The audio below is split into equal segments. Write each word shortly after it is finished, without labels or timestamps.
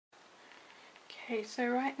Okay, so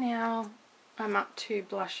right now I'm up to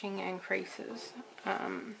blushing and creases.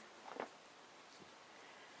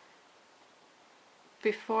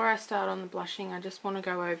 Before I start on the blushing, I just want to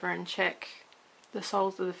go over and check the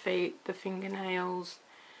soles of the feet, the fingernails,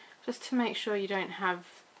 just to make sure you don't have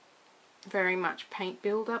very much paint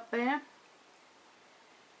build up there.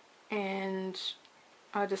 And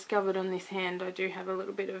I discovered on this hand I do have a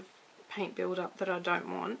little bit of paint build up that I don't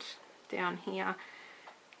want down here.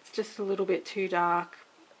 It's just a little bit too dark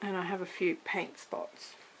and I have a few paint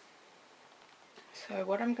spots. So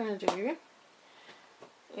what I'm going to do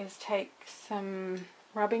is take some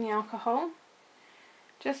rubbing alcohol,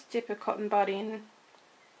 just dip a cotton bud in.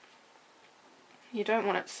 You don't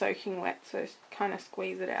want it soaking wet, so kind of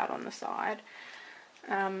squeeze it out on the side.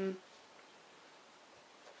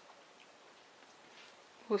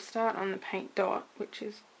 We'll start on the paint dot, which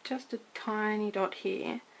is just a tiny dot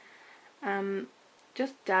here.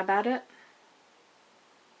 Just dab at it.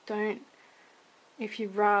 If you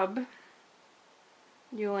rub,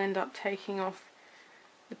 you'll end up taking off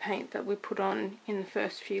the paint that we put on in the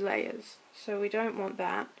first few layers. So we don't want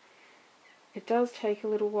that. It does take a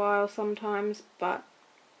little while sometimes, but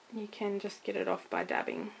you can just get it off by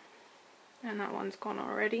dabbing. And that one's gone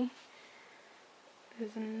already.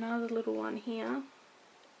 There's another little one here.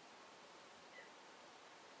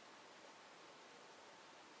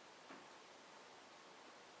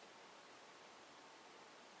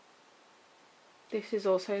 This is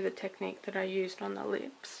also the technique that I used on the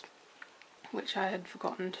lips, which I had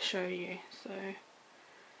forgotten to show you. So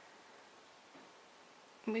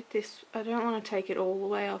with this, I don't want to take it all the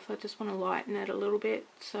way off, I just want to lighten it a little bit,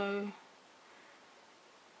 so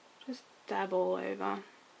just dab all over.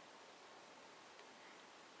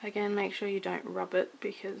 Again, make sure you don't rub it,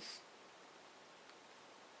 because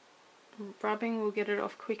rubbing will get it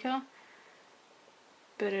off quicker,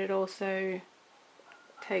 but it also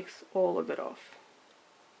takes all of it off.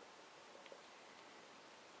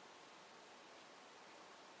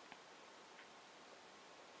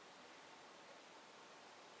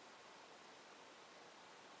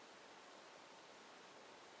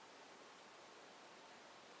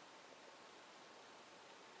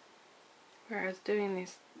 Whereas doing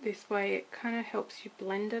this way, it kind of helps you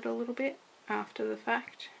blend it a little bit after the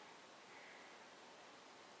fact.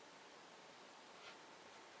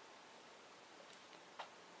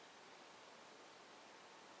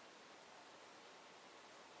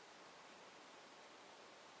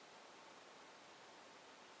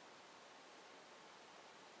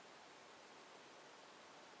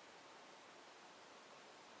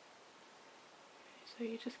 So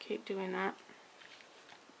you just keep doing that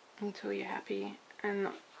until you're happy. And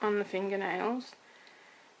on the fingernails,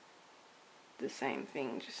 the same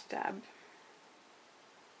thing, just dab.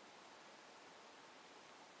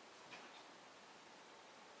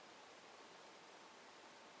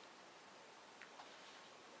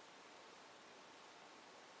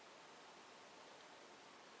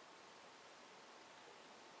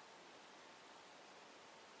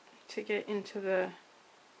 To get into the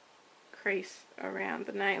crease around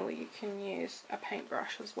the nail, you can use a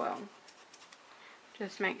paintbrush as well.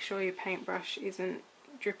 Just make sure your paintbrush isn't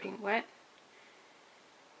dripping wet.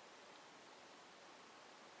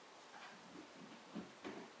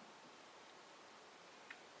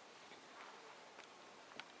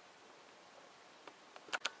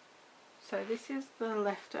 So this is the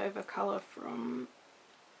leftover colour from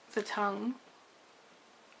the tongue.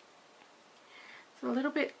 It's a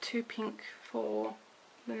little bit too pink for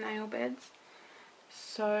the nail beds,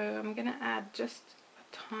 so I'm going to add just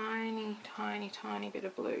a tiny bit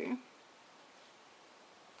of blue.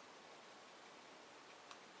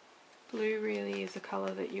 Blue really is a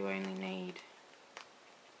colour that you only need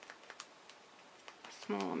a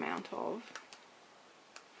small amount of.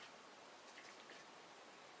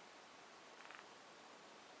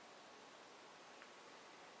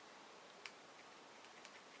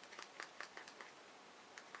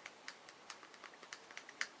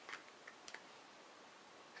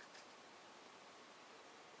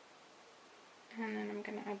 And then I'm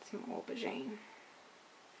going to add some aubergine.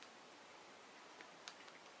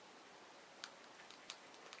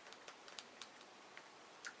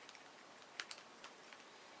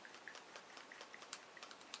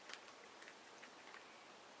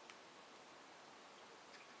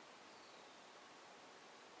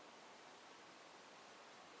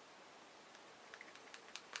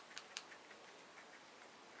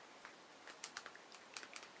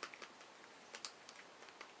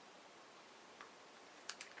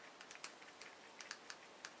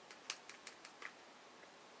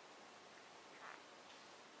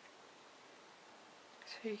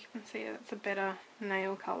 So you can see that's a better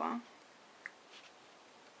nail colour.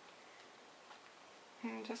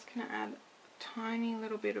 I'm just going to add a tiny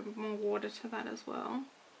little bit of more water to that as well,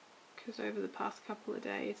 because over the past couple of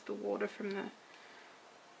days the water from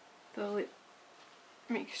the lip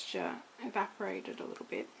mixture evaporated a little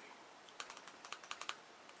bit.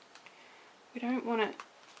 We don't want it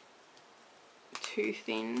too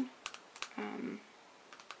thin,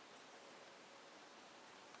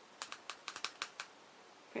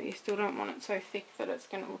 but you still don't want it so thick that it's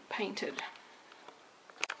going to look painted.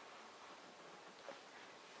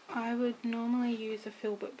 I would normally use a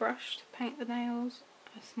filbert brush to paint the nails,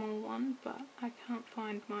 a small one, but I can't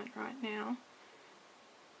find mine right now,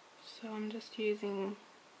 so I'm just using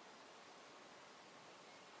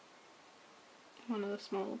one of the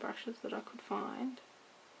smaller brushes that I could find.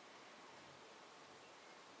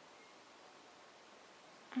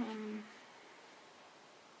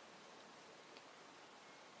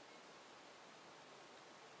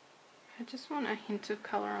 I just want a hint of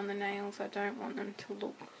colour on the nails. I don't want them to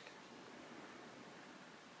look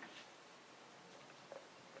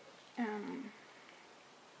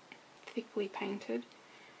thickly painted.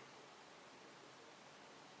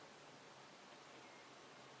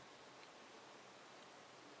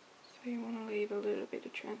 So you want to leave a little bit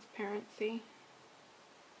of transparency.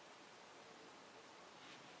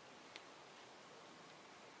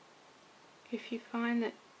 If you find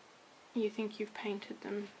that you think you've painted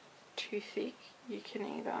them too thick, you can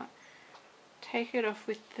either take it off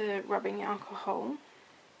with the rubbing alcohol,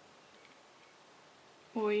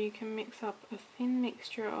 or you can mix up a thin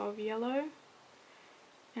mixture of yellow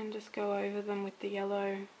and just go over them with the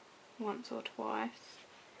yellow once or twice,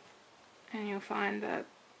 and you'll find that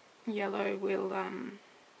yellow will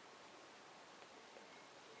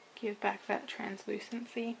give back that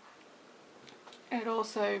translucency. It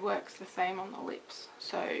also works the same on the lips,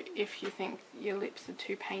 so if you think your lips are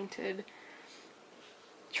too painted,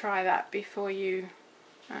 try that before you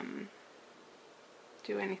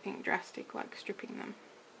do anything drastic like stripping them.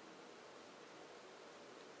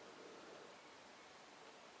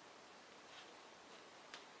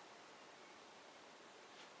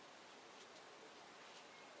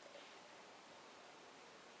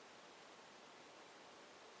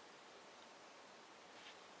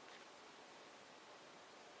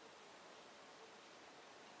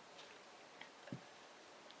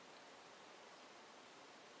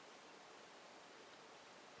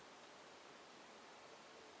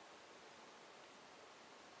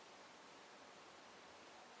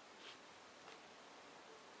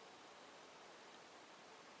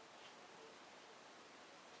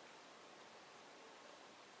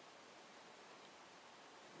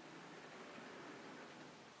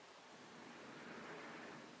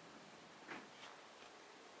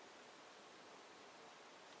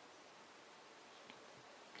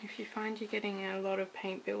 If you find you're getting a lot of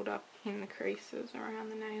paint build-up in the creases around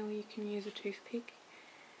the nail, you can use a toothpick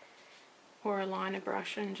or a liner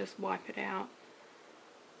brush and just wipe it out.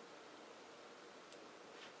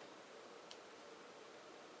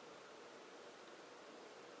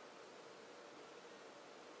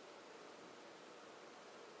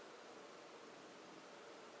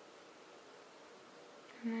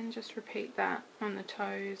 And then just repeat that on the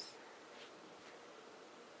toes